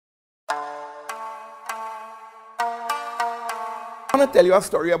want to tell you a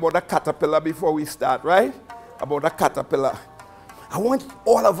story about a caterpillar before we start, right? About a caterpillar. I want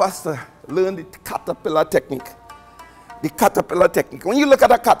all of us to learn the caterpillar technique. The caterpillar technique. When you look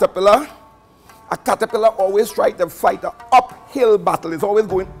at a caterpillar always tries to fight an uphill battle. It's always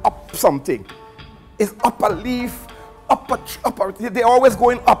going up something. It's up a leaf, they're always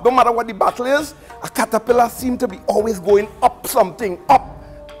going up. No matter what the battle is, a caterpillar seems to be always going up something, up.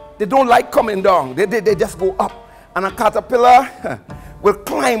 They don't like coming down. They just go up. And a caterpillar will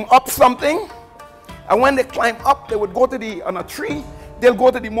climb up something. And when they climb up, they would go to on a tree, they'll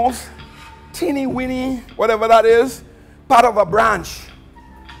go to the most teeny weeny, whatever that is, part of a branch.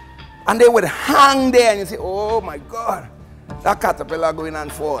 And they would hang there and you say, oh my God, that caterpillar going and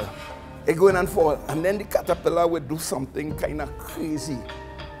fall. They going and fall. And then the caterpillar will do something kind of crazy.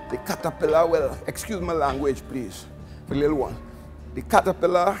 The caterpillar will, excuse my language please, for the little one. The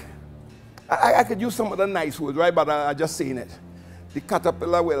caterpillar, I could use some of the nice words, right? But I'm just saying it. The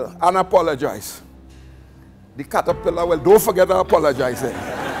caterpillar will, and apologize. The caterpillar will, don't forget to apologize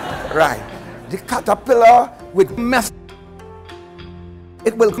then. Right. The caterpillar will mess.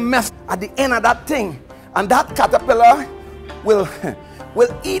 It will mess at the end of that thing. And that caterpillar will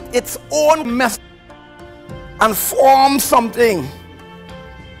eat its own mess and form something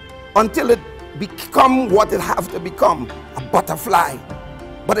until it become what it has to become, a butterfly.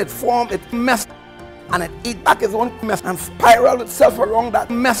 But it formed its mess and it eat back its own mess and spiral itself around that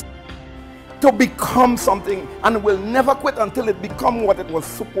mess to become something, and will never quit until it become what it was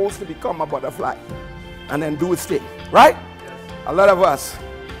supposed to become, a butterfly, and then do its thing, right? A lot of us,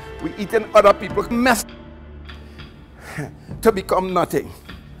 we eating other people's mess to become nothing.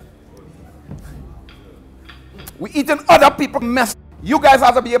 We eating other people's mess. You guys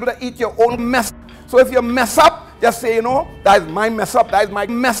have to be able to eat your own mess. So if you mess up, just say, you know, that is my mess up, that is my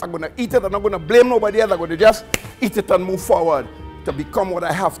mess. I'm going to eat it. I'm not going to blame nobody else. I'm going to just eat it and move forward to become what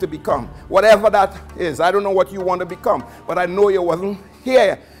I have to become. Whatever that is. I don't know what you want to become, but I know you wasn't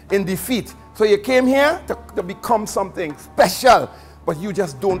here in defeat. So you came here to become something special, but you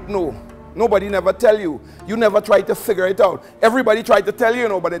just don't know. Nobody never tell you. You never try to figure it out. Everybody tried to tell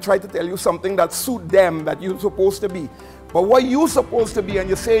you, but they try to tell you something that suit them, that you're supposed to be. But what you're supposed to be, and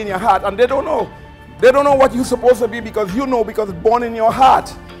you say in your heart, and they don't know. They don't know what you're supposed to be, because you know, because it's born in your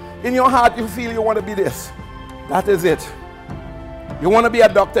heart. In your heart, you feel you want to be this. That is it. You want to be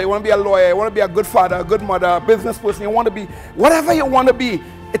a doctor, you want to be a lawyer, you want to be a good father, a good mother, a business person, you want to be, whatever you want to be,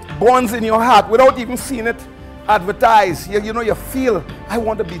 it borns in your heart without even seeing it advertised. You know, you feel, I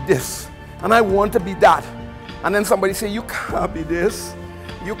want to be this, and I want to be that. And then somebody say, you can't be this,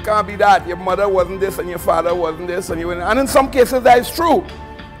 you can't be that. Your mother wasn't this, and your father wasn't this, and in some cases that is true.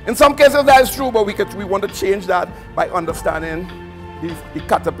 In some cases that is true, but we want to change that by understanding the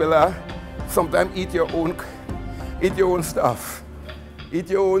caterpillar. Sometimes eat your own stuff. Eat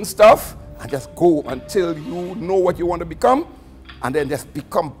your own stuff and just go until you know what you want to become, and then just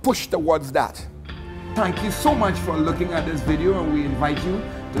push towards that. Thank you so much for looking at this video, and we invite you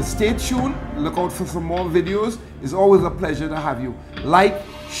to stay tuned. Look out for some more videos. It's always a pleasure to have you. Like,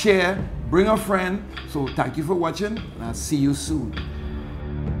 share, bring a friend. So thank you for watching, and I'll see you soon.